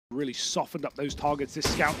Really softened up those targets.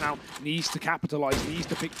 This scout now needs to capitalize, needs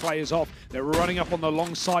to pick players off. They're running up on the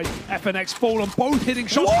long side. FNX fall on both hitting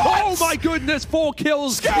shots. What? Oh my goodness, 4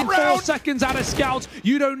 kills Scout in 4 round. seconds out of scouts.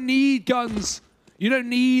 You don't need guns. You don't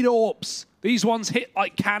need AWPs. These ones hit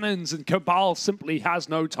like cannons and Cabal simply has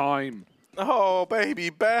no time. Oh, baby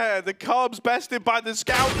bear. The Cubs bested by the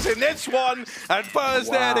scouts in this one. And Fur's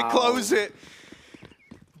there to close it.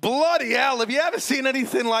 Bloody hell, have you ever seen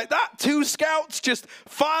anything like that? 2 scouts just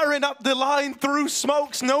firing up the line through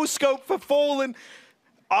smokes, no scope for falling.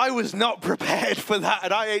 I was not prepared for that,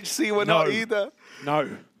 and IHC were not either.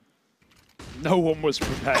 No. No one was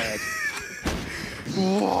prepared.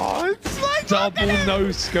 What? It's like Double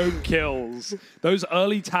no-scope kills. Those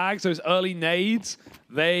early tags, those early nades,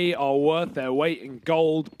 they are worth their weight in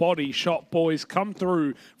gold. Body shot boys come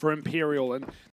through for Imperial, and